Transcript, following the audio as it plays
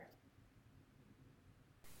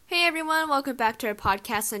Hey everyone, welcome back to our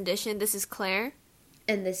podcast edition. This is Claire.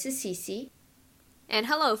 And this is Cece. And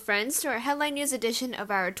hello friends to our headline news edition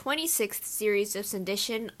of our 26th series of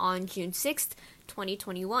Syndition on June 6th,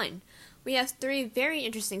 2021. We have 3 very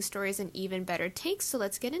interesting stories and even better takes, so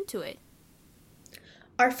let's get into it.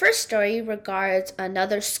 Our first story regards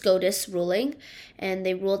another SCOTUS ruling, and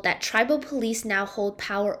they ruled that tribal police now hold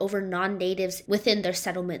power over non-natives within their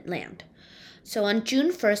settlement land. So on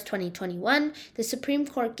June 1st, 2021, the Supreme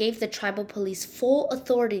Court gave the tribal police full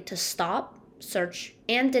authority to stop, search,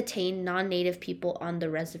 and detain non-native people on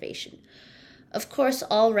the reservation. Of course,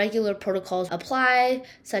 all regular protocols apply,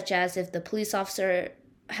 such as if the police officer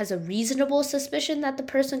has a reasonable suspicion that the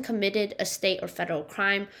person committed a state or federal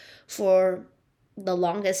crime. For the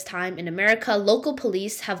longest time in America, local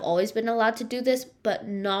police have always been allowed to do this, but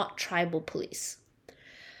not tribal police.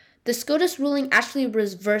 The SCOTUS ruling actually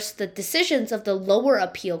reversed the decisions of the lower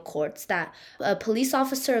appeal courts that a police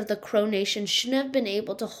officer of the Crow Nation shouldn't have been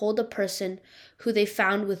able to hold a person who they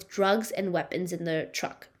found with drugs and weapons in their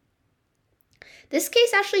truck. This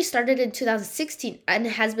case actually started in 2016 and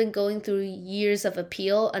has been going through years of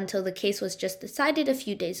appeal until the case was just decided a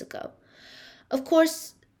few days ago. Of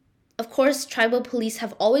course, tribal police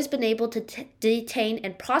have always been able to detain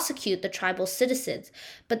and prosecute the tribal citizens,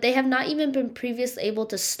 but they have not even been previously able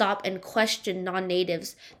to stop and question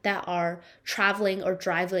non-natives that are traveling or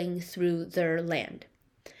driving through their land.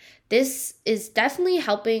 This is definitely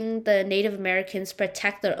helping the Native Americans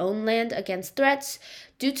protect their own land against threats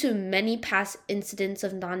due to many past incidents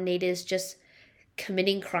of non-natives just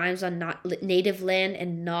committing crimes on native land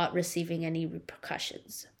and not receiving any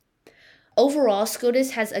repercussions. Overall,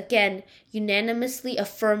 SCOTUS has again unanimously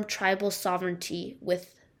affirmed tribal sovereignty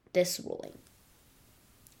with this ruling.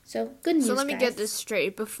 So, good news, So let me guys. get this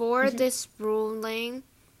straight. Before this ruling,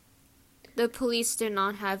 the police did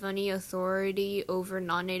not have any authority over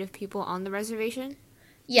non-native people on the reservation?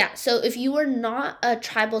 Yeah, so if you were not a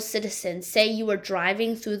tribal citizen, say you were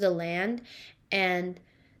driving through the land and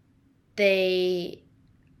they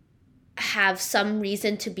have some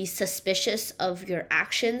reason to be suspicious of your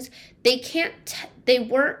actions, they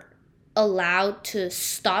weren't allowed to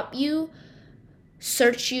stop you,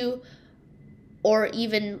 search you, or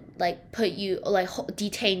even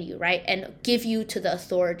detain you, right? And give you to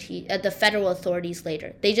the federal authorities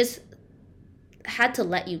later. They just had to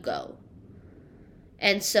let you go.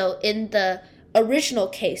 And so in the original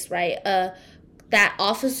case, right, that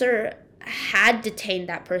officer had detained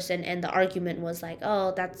that person, and the argument was like,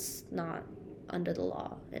 oh, that's not under the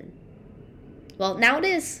law. And well, now it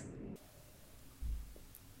is.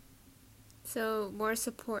 So more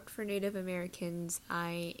support for Native Americans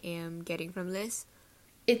I am getting from this.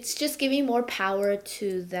 It's just giving more power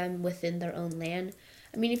to them within their own land.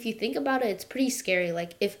 I mean, if you think about it, it's pretty scary.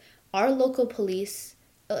 Like, if our local police,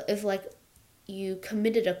 if like you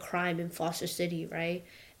committed a crime in Foster City, right?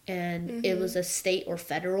 And it was a state or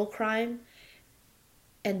federal crime,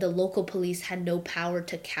 and the local police had no power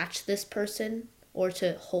to catch this person or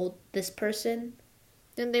to hold this person.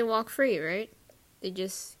 Then they walk free, right? They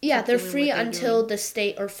just they're free until the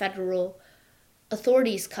state or federal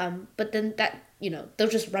authorities come, but then they'll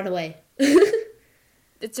just run away.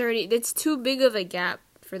 It's too big of a gap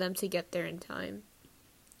for them to get there in time.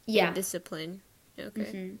 Yeah. And discipline. Okay.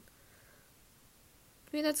 Mm-hmm. I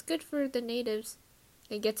mean, that's good for the natives.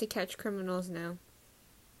 They get to catch criminals now.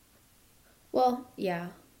 Well, yeah.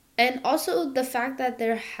 And also the fact that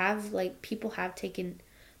people have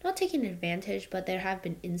not taken advantage, but there have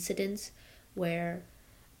been incidents where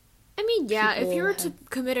I mean, yeah, if you were to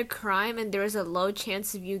commit a crime and there was a low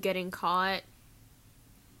chance of you getting caught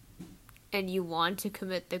and you want to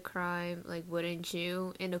commit the crime, like, wouldn't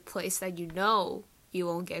you? In a place that you know you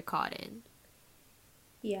won't get caught in.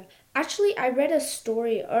 Yeah. Actually, I read a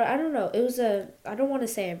story, or I don't know, I don't want to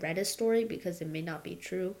say I read a story because it may not be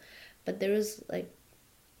true, but there was,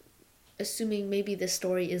 assuming maybe this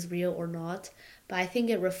story is real or not, but I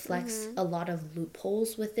think it reflects a lot of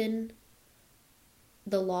loopholes within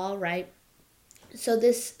the law, right? So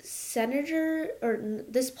this senator, or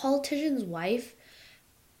this politician's wife,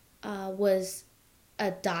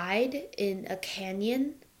 died in a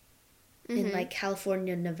canyon in,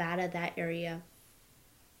 California, Nevada, that area.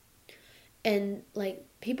 And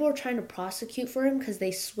people are trying to prosecute for him because they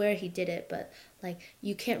swear he did it, but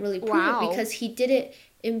you can't really prove it because he did it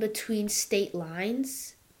in between state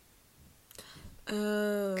lines.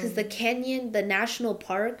 Because the canyon, the national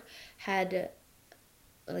park, had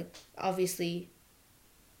obviously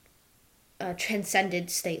transcended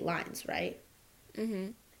state lines, right?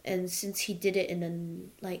 And since he did it in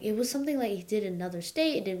it was something like he did in another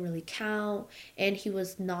state, it didn't really count, and he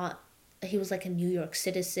was not he was like a New York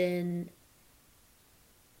citizen.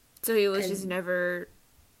 So he was just never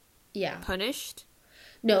punished?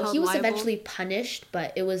 No, he was eventually punished,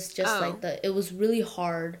 but it was just it was really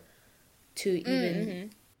hard to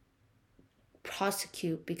even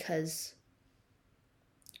prosecute because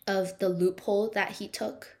of the loophole that he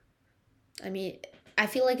took. I mean, I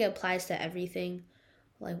feel like it applies to everything.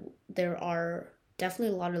 Like, there are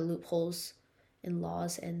definitely a lot of loopholes in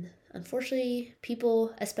laws, and unfortunately,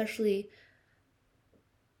 people, especially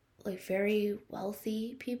like very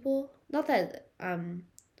wealthy people, not that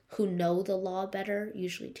who know the law better,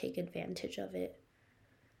 usually take advantage of it.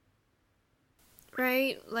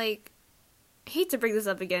 Right? Like, I hate to bring this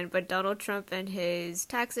up again, but Donald Trump and his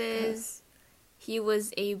taxes, he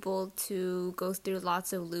was able to go through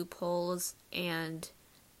lots of loopholes and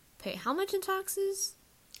pay how much in taxes?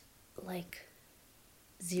 Like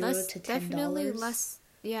 $0 to $10. Definitely less.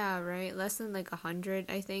 Yeah, right. Less than like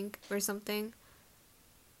 100, I think, or something.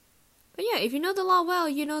 But yeah, if you know the law well,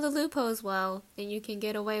 you know the loopholes well, and you can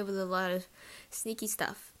get away with a lot of sneaky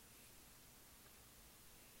stuff.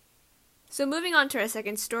 So moving on to our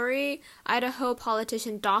second story, Idaho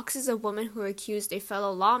politician doxes a woman who accused a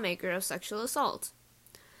fellow lawmaker of sexual assault.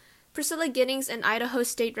 Priscilla Giddings, an Idaho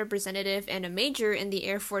state representative and a major in the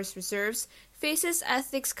Air Force Reserves, faces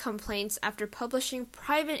ethics complaints after publishing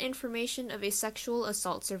private information of a sexual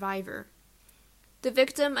assault survivor. The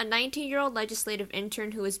victim, a 19-year-old legislative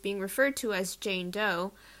intern who is being referred to as Jane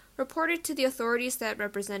Doe, reported to the authorities that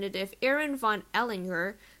Representative Erin von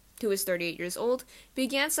Ellinger, who is 38 years old,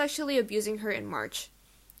 began sexually abusing her in March.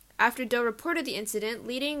 After Doe reported the incident,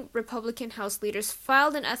 leading Republican House leaders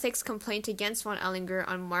filed an ethics complaint against von Ellinger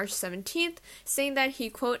on March 17th, saying that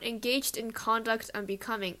he, quote, engaged in conduct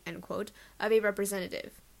unbecoming, end quote, of a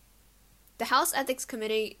representative. The House Ethics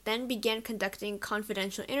Committee then began conducting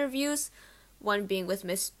confidential interviews, one being with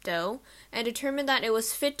Ms. Doe, and determined that it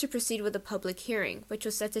was fit to proceed with a public hearing, which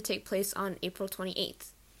was set to take place on April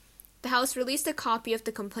 28th. The House released a copy of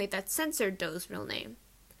the complaint that censored Doe's real name.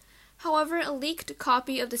 However, a leaked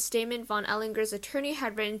copy of the statement von Ellinger's attorney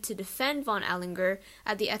had written to defend von Ellinger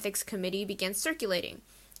at the Ethics Committee began circulating,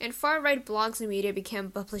 and far-right blogs and media began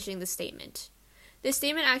publishing the statement. The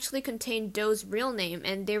statement actually contained Doe's real name,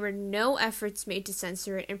 and there were no efforts made to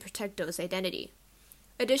censor it and protect Doe's identity.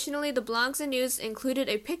 Additionally, the blogs and news included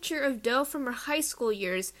a picture of Doe from her high school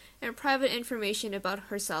years and private information about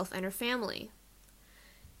herself and her family.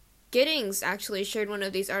 Giddings actually shared one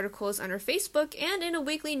of these articles on her Facebook and in a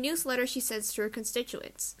weekly newsletter she sends to her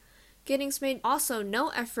constituents. Giddings made also no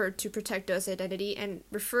effort to protect Doe's identity and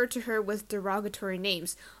referred to her with derogatory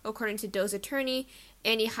names, according to Doe's attorney,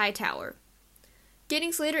 Annie Hightower.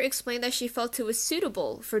 Giddings later explained that she felt it was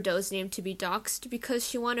suitable for Doe's name to be doxed because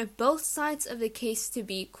she wanted both sides of the case to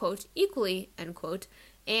be, quote, equally, end quote,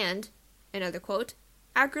 and, another quote,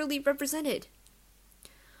 accurately represented.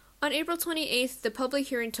 On April 28th, the public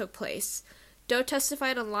hearing took place. Doe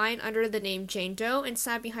testified online under the name Jane Doe and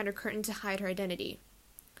sat behind a curtain to hide her identity.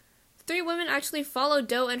 3 women actually followed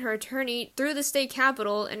Doe and her attorney through the state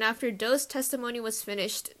capitol, and after Doe's testimony was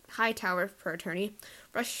finished, Hightower, her attorney,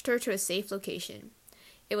 rushed her to a safe location.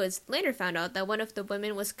 It was later found out that one of the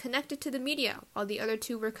women was connected to the media, while the other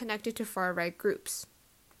 2 were connected to far-right groups.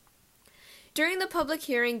 During the public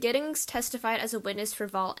hearing, Giddings testified as a witness for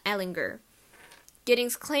von Ellinger.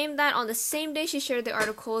 Giddings claimed that on the same day she shared the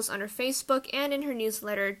articles on her Facebook and in her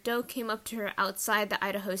newsletter, Doe came up to her outside the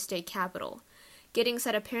Idaho State Capitol. Giddings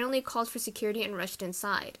had apparently called for security and rushed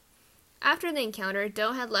inside. After the encounter,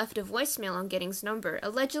 Doe had left a voicemail on Giddings' number,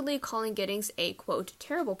 allegedly calling Giddings a, quote,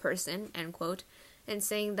 terrible person, end quote, and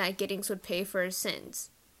saying that Giddings would pay for her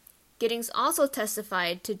sins. Giddings also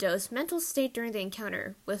testified to Doe's mental state during the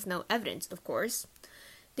encounter, with no evidence, of course.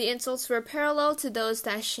 The insults were parallel to those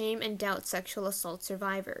that shame and doubt sexual assault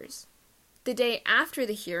survivors. The day after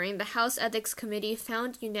the hearing, the House Ethics Committee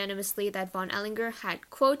found unanimously that von Ellinger had,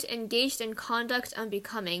 quote, engaged in conduct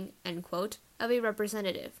unbecoming, end quote, of a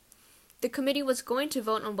representative. The committee was going to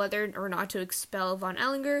vote on whether or not to expel von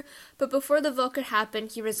Ellinger, but before the vote could happen,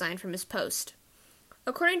 he resigned from his post.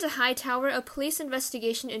 According to Hightower, a police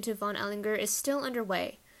investigation into von Ellinger is still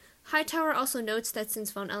underway. Hightower also notes that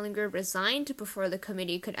since von Ellinger resigned before the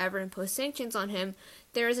committee could ever impose sanctions on him,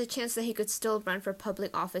 there is a chance that he could still run for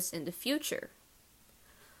public office in the future.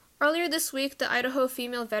 Earlier this week, the Idaho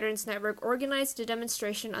Female Veterans Network organized a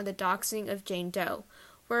demonstration on the doxing of Jane Doe,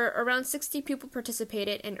 where around 60 people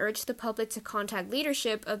participated and urged the public to contact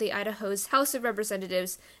leadership of the Idaho's House of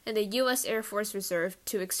Representatives and the U.S. Air Force Reserve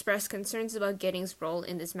to express concerns about Giddings' role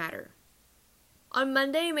in this matter. On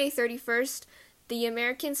Monday, May 31st, the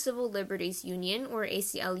American Civil Liberties Union, or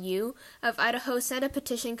ACLU, of Idaho sent a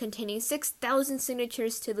petition containing 6,000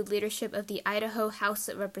 signatures to the leadership of the Idaho House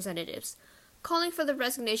of Representatives, calling for the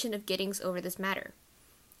resignation of Giddings over this matter.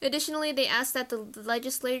 Additionally, they asked that the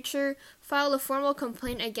legislature file a formal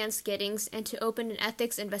complaint against Giddings and to open an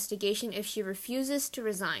ethics investigation if she refuses to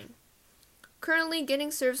resign. Currently,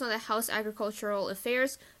 Giddings serves on the House Agricultural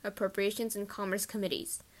Affairs, Appropriations, and Commerce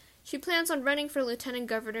committees. She plans on running for lieutenant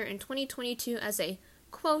governor in 2022 as a,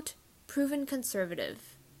 quote, proven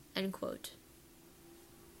conservative, end quote.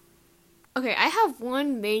 Okay, I have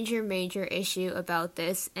one major issue about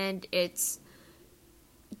this, and it's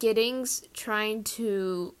Giddings trying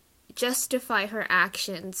to justify her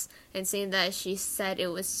actions and saying that she said it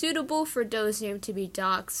was suitable for Doe's name to be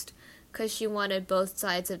doxed because she wanted both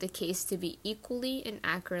sides of the case to be equally and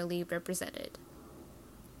accurately represented.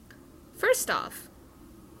 First off,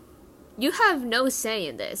 you have no say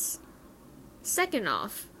in this. Second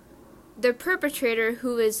off, the perpetrator,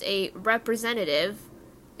 who is a representative,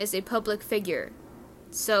 is a public figure.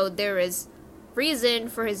 So there is reason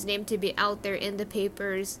for his name to be out there in the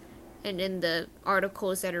papers and in the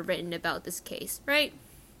articles that are written about this case, right?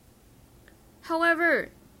 However,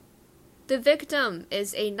 the victim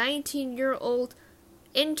is a 19-year-old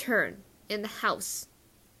intern in the house.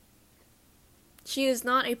 She is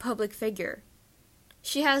not a public figure.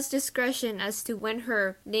 She has discretion as to when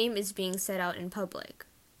her name is being set out in public.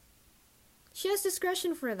 She has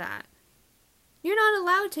discretion for that. You're not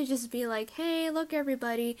allowed to just be like, hey, look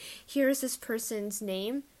everybody, here's this person's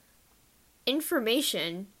name,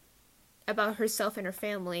 information about herself and her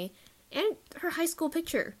family, and her high school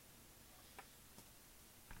picture.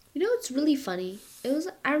 You know, it's really funny.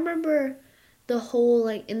 I remember the whole,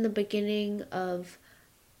 like, in the beginning of,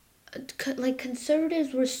 like,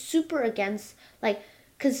 conservatives were super against, like,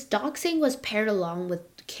 because doxing was paired along with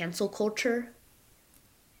cancel culture.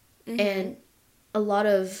 Mm-hmm. And a lot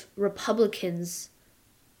of Republicans,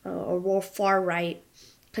 or more far right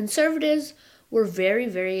conservatives, were very,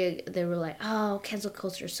 they were like, oh, cancel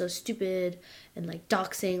culture is so stupid, and like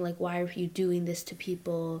doxing, like, why are you doing this to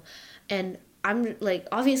people? And I'm like,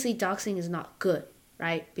 obviously doxing is not good,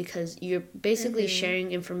 right? Because you're basically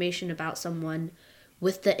sharing information about someone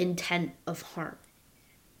with the intent of harm.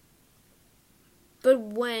 But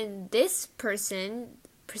when this person,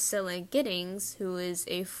 Priscilla Giddings, who is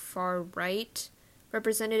a far right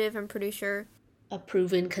representative, I'm pretty sure. A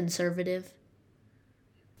proven conservative.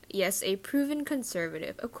 Yes, a proven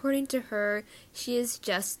conservative. According to her, she is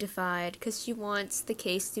justified because she wants the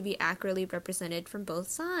case to be accurately represented from both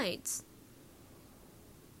sides.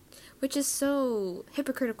 Which is so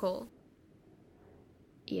hypocritical.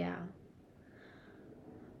 Yeah.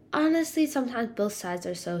 Honestly, sometimes both sides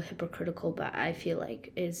are so hypocritical, but I feel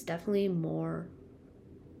like it's definitely more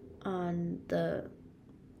on the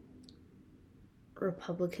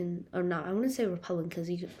Republican, or not, I wouldn't say Republican,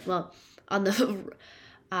 because on the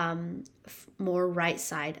more right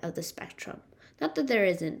side of the spectrum. Not that there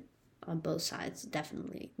isn't on both sides,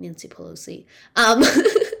 definitely. Nancy Pelosi.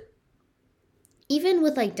 Even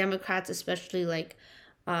with, like, Democrats, especially, like,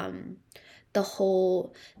 the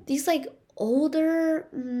whole, these, like, older,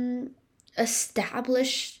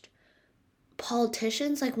 established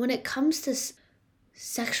politicians, like, when it comes to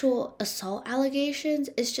sexual assault allegations,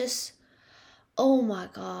 it's just, oh my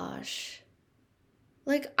gosh.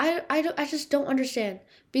 Like, I just don't understand.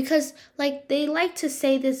 Because, like, they like to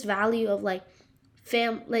say this value of, like,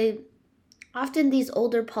 often these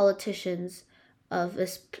older politicians of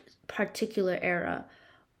this particular era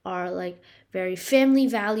are, like, very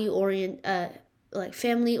family oriented,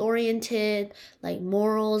 like,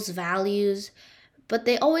 morals, values, but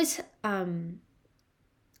they always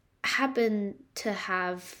happen to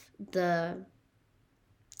have the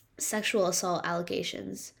sexual assault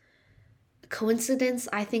allegations. Coincidence?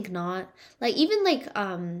 I think not. Like, even, like,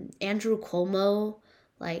 Andrew Cuomo,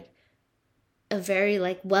 like, a very,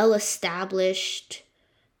 like, well-established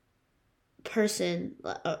person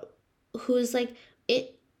who is, like,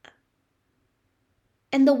 it,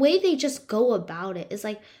 and the way they just go about it is,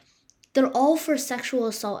 like, they're all for sexual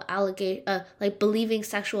assault like, believing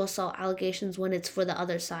sexual assault allegations when it's for the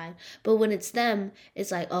other side, but when it's them,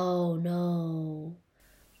 it's like, oh no.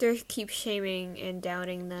 They keep shaming and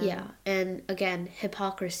doubting them. Yeah, and again,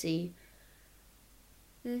 hypocrisy.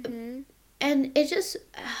 Mm-hmm. And it just,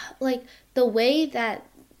 like, the way that,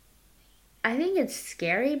 I think it's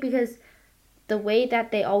scary because the way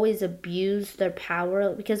that they always abuse their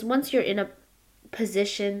power, because once you're in a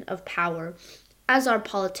position of power, as our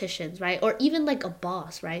politicians, right? Or even like a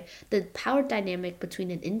boss, right? The power dynamic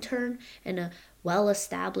between an intern and a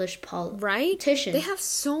well-established politician. They have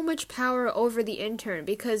so much power over the intern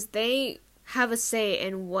because they have a say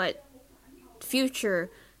in what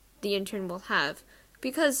future the intern will have.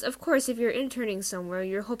 Because, of course, if you're interning somewhere,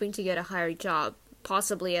 you're hoping to get a higher job,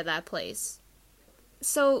 possibly at that place.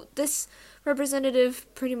 So this representative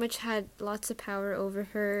pretty much had lots of power over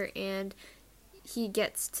her, and he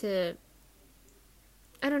gets to,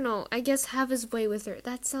 I don't know, I guess have his way with her.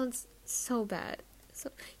 That sounds so bad. So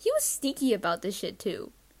he was sneaky about this shit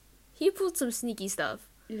too. He pulled some sneaky stuff.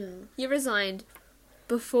 Yeah. He resigned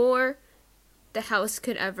before the House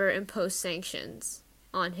could ever impose sanctions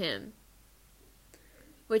on him.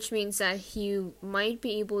 Which means that he might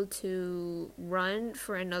be able to run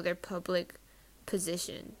for another public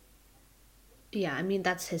position. Yeah, I mean,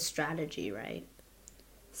 that's his strategy, right?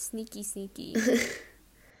 Sneaky.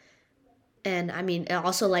 And I mean,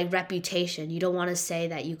 also like reputation. You don't want to say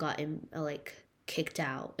that you got him like kicked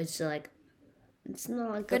out. It's like, it's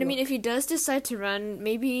not like. But I mean, if he does decide to run,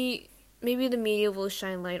 maybe the media will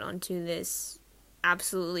shine light onto this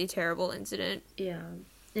absolutely terrible incident. Yeah.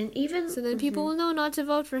 And even so then people will know not to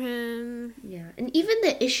vote for him. Yeah. And even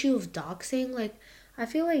the issue of doxing, like I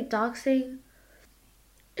feel like doxing,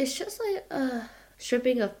 it's just like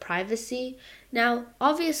stripping of privacy. Now,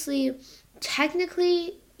 obviously,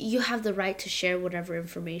 technically you have the right to share whatever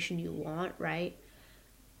information you want, right?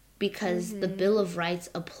 Because the Bill of Rights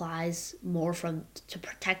applies more to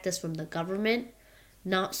protect us from the government,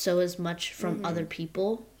 not so as much from other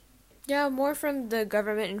people. Yeah, more from the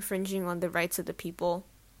government infringing on the rights of the people.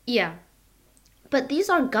 Yeah. But these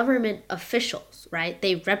are government officials, right?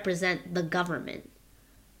 They represent the government.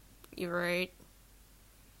 You're right.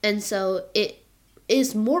 And so it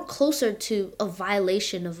is more closer to a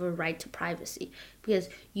violation of a right to privacy, because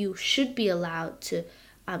you should be allowed to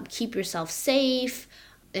keep yourself safe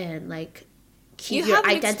and like keep your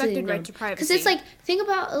identity known. Right to privacy. Because it's like, think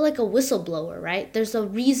about like a whistleblower, right? There's a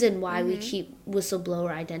reason why we keep whistleblower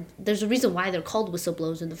identity. There's a reason why they're called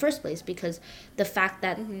whistleblowers in the first place, because the fact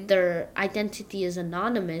that their identity is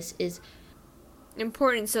anonymous is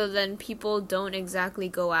important, so then people don't exactly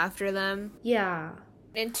go after them. Yeah.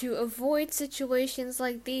 And to avoid situations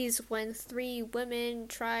like these when 3 women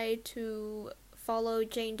try to follow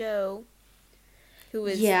Jane Doe, who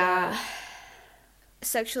is a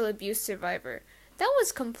sexual abuse survivor. That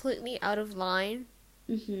was completely out of line.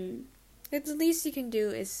 The least you can do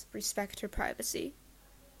is respect her privacy.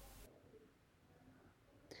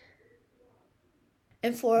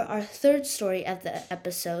 And for our third story of the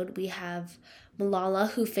episode, we have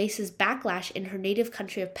Malala, who faces backlash in her native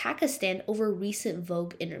country of Pakistan over a recent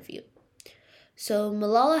Vogue interview. So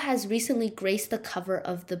Malala has recently graced the cover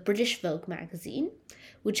of the British Vogue magazine,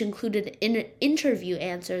 which included an interview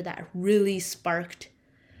answer that really sparked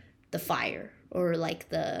the fire, or like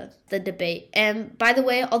the debate. And by the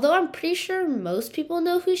way, although I'm pretty sure most people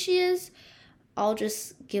know who she is, I'll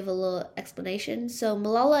just give a little explanation. So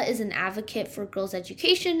Malala is an advocate for girls'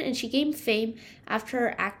 education, and she gained fame after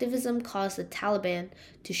her activism caused the Taliban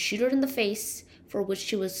to shoot her in the face, for which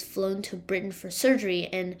she was flown to Britain for surgery,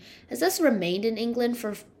 and has thus remained in England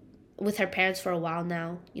with her parents for a while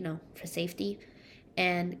now, for safety,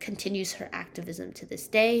 and continues her activism to this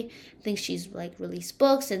day. I think she's like released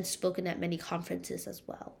books and spoken at many conferences as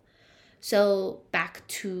well. So back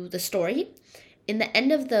to the story. In the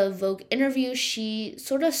end of the Vogue interview, she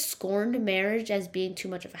sort of scorned marriage as being too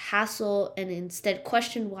much of a hassle, and instead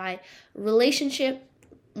questioned why a relationship,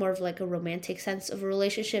 more of like a romantic sense of a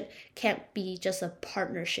relationship, can't be just a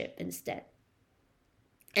partnership instead.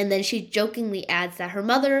 And then she jokingly adds that her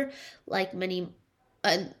mother,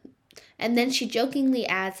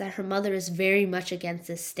 is very much against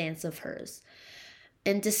this stance of hers.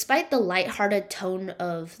 And despite the lighthearted tone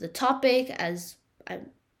of the topic, as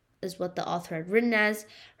what the author had written as,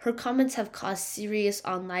 her comments have caused serious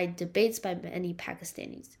online debates by many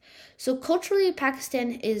Pakistanis. So culturally,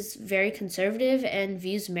 Pakistan is very conservative and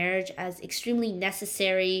views marriage as extremely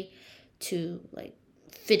necessary to like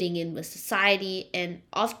fitting in with society, and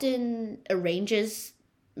often arranges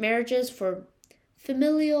marriages for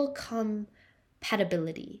familial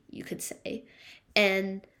compatibility, you could say.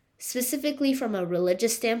 And specifically from a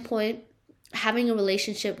religious standpoint, having a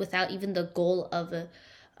relationship without even the goal of a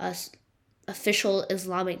official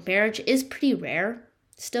Islamic marriage is pretty rare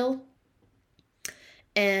still.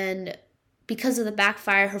 And because of the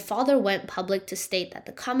backfire, her father went public to state that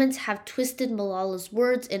the comments have twisted Malala's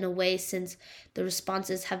words in a way since the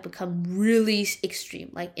responses have become really extreme,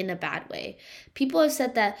 like in a bad way. People have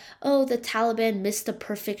said that, oh, the Taliban missed a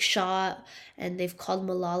perfect shot, and they've called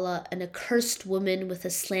Malala an accursed woman with a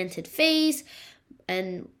slanted face,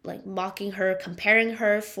 and like mocking her, comparing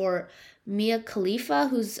her for Mia Khalifa,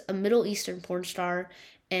 who's a Middle Eastern porn star,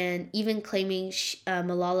 and even claiming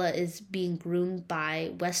Malala is being groomed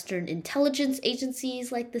by Western intelligence agencies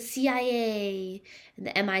like the CIA and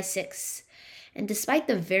the MI6. And despite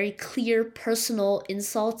the very clear personal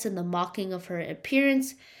insults and the mocking of her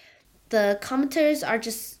appearance, the commenters are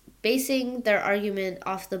just basing their argument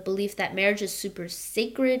off the belief that marriage is super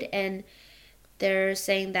sacred, and they're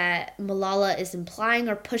saying that Malala is implying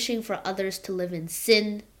or pushing for others to live in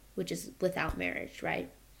sin, which is without marriage, right?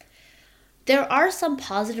 There are some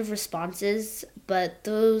positive responses, but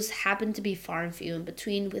those happen to be far and few in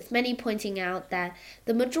between, with many pointing out that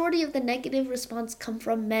the majority of the negative response come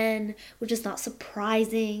from men, which is not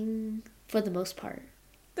surprising for the most part.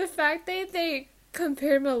 The fact that they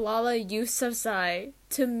compared Malala Yousafzai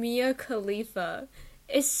to Mia Khalifa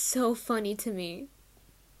is so funny to me.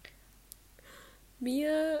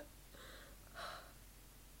 Mia...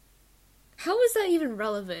 How is that even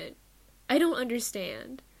relevant? I don't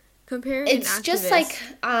understand. Comparing it's an just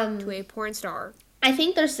activist like to a porn star. I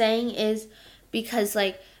think they're saying is because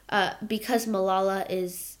because Malala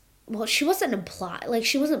is, well, she wasn't implied, like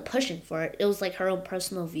she wasn't pushing for it. It was like her own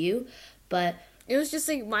personal view, but it was just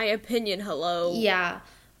like my opinion. Hello. Yeah.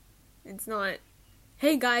 It's not,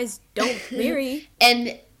 hey guys, don't marry.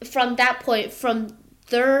 And from that point, from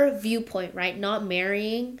their viewpoint, right, not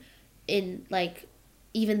marrying in like,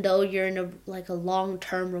 even though you're in a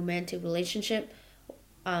long-term romantic relationship,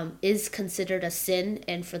 is considered a sin,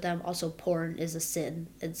 and for them also porn is a sin,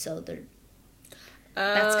 and so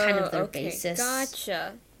that's kind of their basis.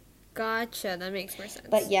 Gotcha. That makes more sense.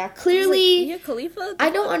 But yeah, clearly, Mia Khalifa?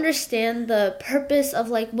 I don't understand the purpose of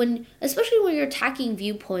like especially when you're attacking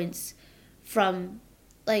viewpoints from,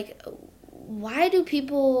 like, why do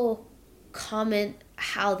people comment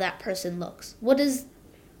how that person looks? What is,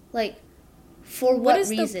 like, for what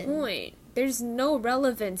reason? What is the point? There's no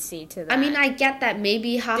relevancy to that. I mean, I get that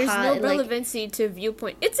maybe, haha. There's no relevancy to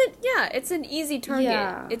viewpoint. It's an easy target.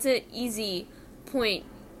 Yeah. It's an easy point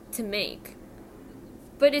to make.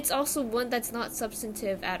 But it's also one that's not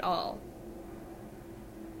substantive at all.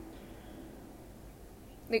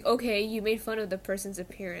 Like, okay, you made fun of the person's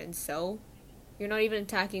appearance, so you're not even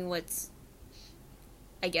attacking what's,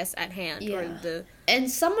 I guess, at hand. Yeah. Or and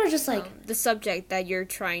some are just like the subject that you're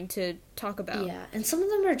trying to talk about. Yeah, and some of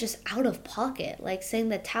them are just out of pocket, like saying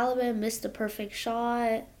the Taliban missed a perfect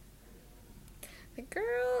shot. Like,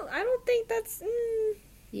 girl, I don't think that's...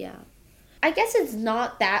 Yeah. I guess it's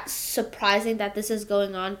not that surprising that this is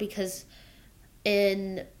going on, because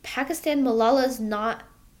in Pakistan, Malala is not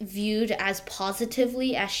viewed as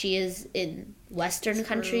positively as she is in Western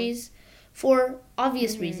countries for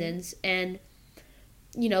obvious reasons. And,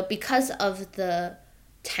 you know, because of the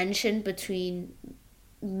tension between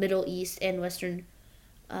Middle East and Western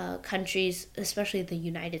countries, especially the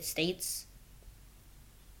United States,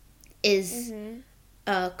 is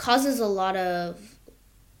causes a lot of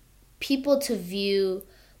people to view,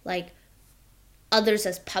 like, others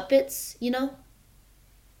as puppets, you know?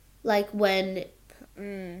 Like, when...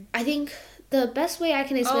 I think the best way I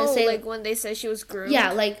can explain it, like when they said she was groomed?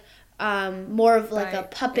 Yeah, like, more of, like, a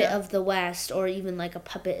puppet of the West, or even, like, a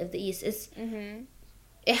puppet of the East. It's...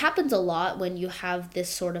 It happens a lot when you have this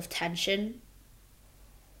sort of tension.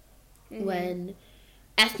 When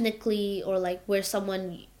ethnically, or, like, where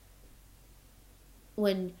someone...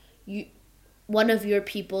 When one of your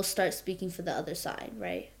people starts speaking for the other side,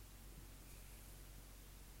 right?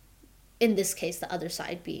 In this case, the other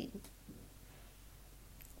side being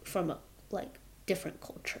from a, like, different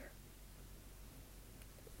culture.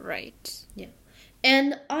 Right. Yeah.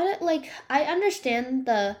 And on it, like, I understand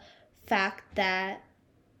the fact that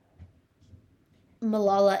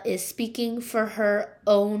Malala is speaking for her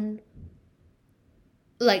own,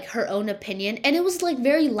 like, her own opinion, and it was, like,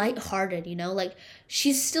 very lighthearted, you know, like,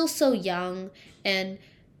 she's still so young, and,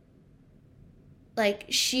 like,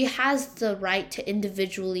 she has the right to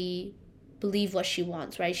individually believe what she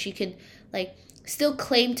wants, right? She can, like, still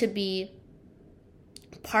claim to be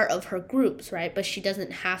part of her groups, right? But she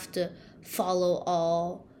doesn't have to follow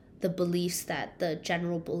all the beliefs that the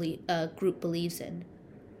general group believes in.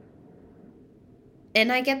 And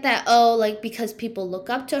I get that, like, because people look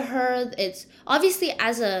up to her, it's obviously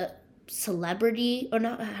as a celebrity, or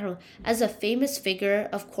not, I don't know, as a famous figure,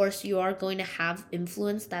 of course you are going to have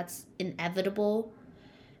influence, that's inevitable.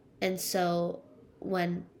 And so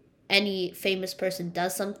when any famous person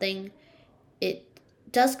does something, it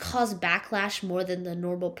does cause backlash more than the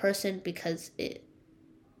normal person because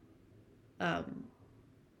of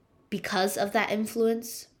that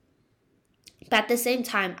influence. But at the same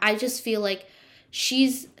time, I just feel like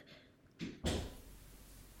she's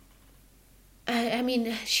I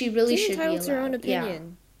mean, she really she's should be allowed. entitled to her own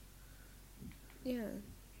opinion. Yeah.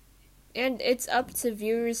 And it's up to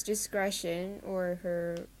viewers' discretion or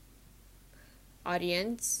her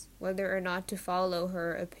audience whether or not to follow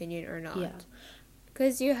her opinion or not. Yeah.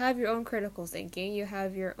 Because you have your own critical thinking, you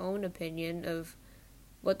have your own opinion of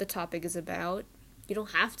what the topic is about. You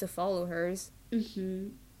don't have to follow hers. Mm-hmm.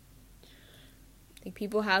 Like,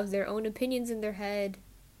 people have their own opinions in their head.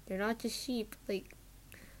 They're not just sheep. Like,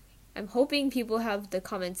 I'm hoping people have the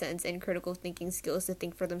common sense and critical thinking skills to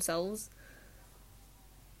think for themselves.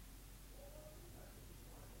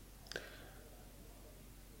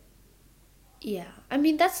 Yeah. I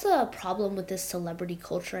mean, that's the problem with this celebrity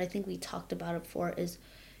culture. I think we talked about it before, is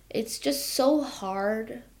it's just so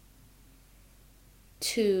hard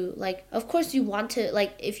to, like, of course you want to,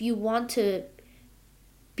 like, if you want to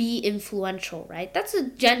be influential, right? That's a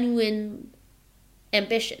genuine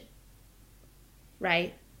ambition,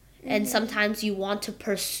 right? And sometimes you want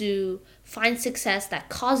to find success that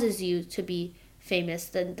causes you to be famous,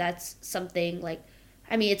 then that's something like,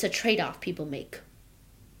 I mean, it's a trade-off people make.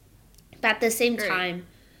 But at the same time,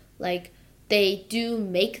 like, they do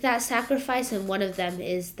make that sacrifice, and one of them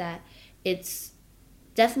is that it's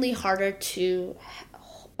definitely harder to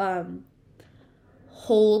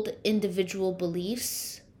hold individual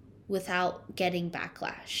beliefs without getting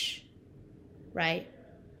backlash, right?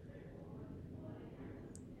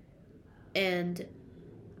 And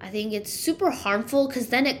I think it's super harmful because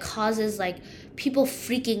then it causes, like, people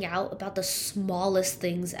freaking out about the smallest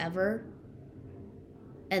things ever.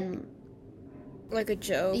 And like a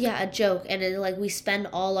joke. Yeah, a joke. And then, like, we spend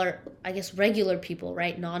all our, I guess, regular people,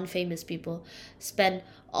 right? Non-famous people spend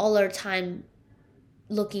all our time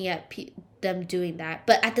looking at them doing that.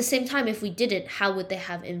 But at the same time, if we didn't, how would they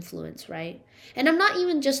have influence, right? And I'm not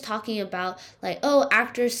even just talking about, like, oh,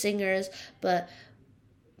 actors, singers, but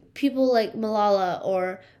people like Malala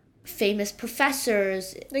or famous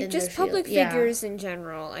professors. Like, just public figures in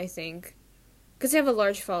general, I think. Because they have a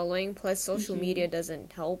large following, plus social media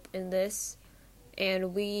doesn't help in this.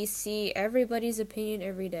 And we see everybody's opinion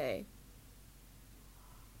every day.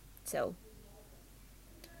 So,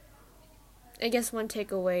 I guess one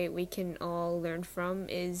takeaway we can all learn from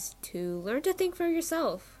is to learn to think for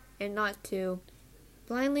yourself and not to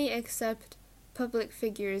blindly accept public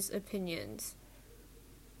figures' opinions.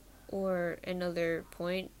 Or another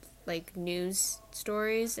point, like news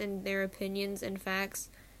stories and their opinions and facts.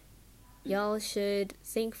 Y'all should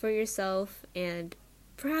think for yourself and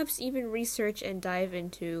perhaps even research and dive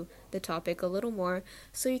into the topic a little more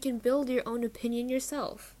so you can build your own opinion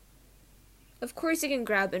yourself. Of course, you can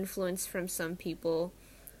grab influence from some people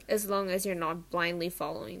as long as you're not blindly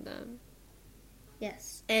following them.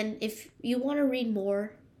 Yes, and if you want to read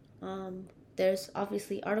more, there's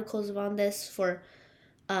obviously articles about this. For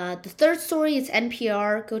the third story, it's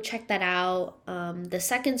NPR. Go check that out. The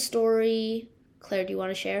second story, Claire, do you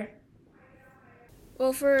want to share?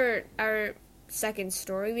 Well, for our second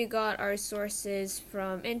story, we got our sources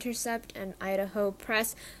from Intercept and Idaho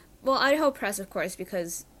Press. Well, Idaho Press, of course,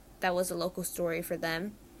 because that was a local story for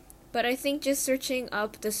them. But I think just searching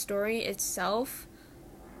up the story itself,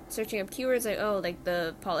 searching up keywords like, oh, like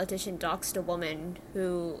the politician doxed a woman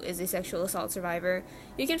who is a sexual assault survivor,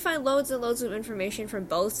 you can find loads and loads of information from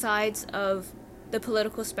both sides of the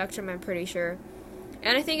political spectrum, I'm pretty sure.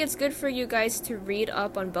 And I think it's good for you guys to read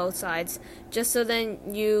up on both sides, just so then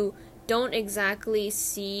you don't exactly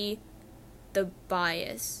see the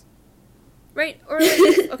bias. Right? Or,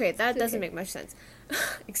 like, okay, that doesn't make much sense.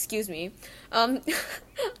 Excuse me.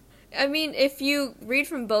 I mean, if you read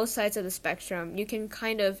from both sides of the spectrum, you can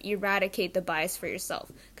kind of eradicate the bias for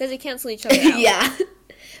yourself. Because they cancel each other out. Yeah.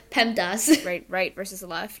 PEMDAS. Right versus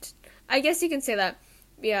left. I guess you can say that.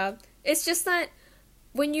 Yeah. It's just that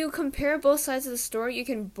when you compare both sides of the story, you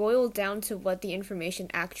can boil down to what the information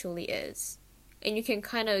actually is. And you can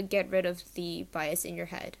kind of get rid of the bias in your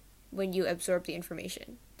head when you absorb the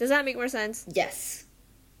information. Does that make more sense? Yes.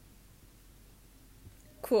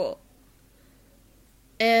 Cool.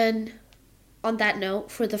 And on that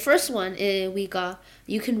note, for the first one,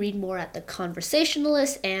 you can read more at the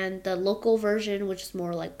Conversationalist and the local version, which is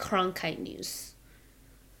more like Cronkite News.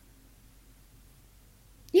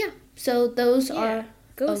 Yeah, so those are...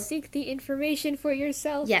 Go seek the information for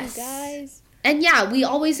yourself, yes. You guys. And yeah, we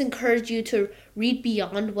always encourage you to read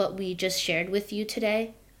beyond what we just shared with you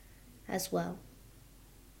today. as well.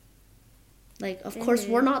 Like, of course,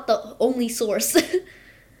 we're not the only source.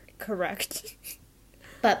 Correct.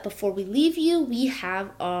 But before we leave you, we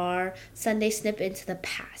have our Sunday Snippet into the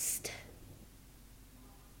past.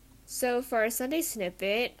 So for our Sunday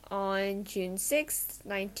Snippet, on June 6th,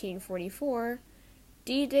 1944,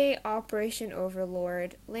 D-Day Operation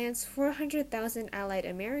Overlord lands 400,000 Allied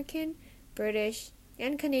American, British,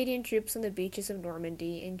 and Canadian troops on the beaches of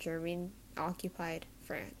Normandy in German-occupied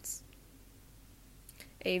France.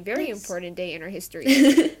 A very important day in our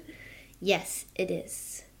history. Yes, it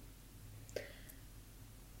is.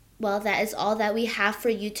 Well, that is all that we have for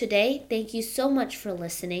you today. Thank you so much for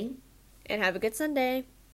listening. And have a good Sunday.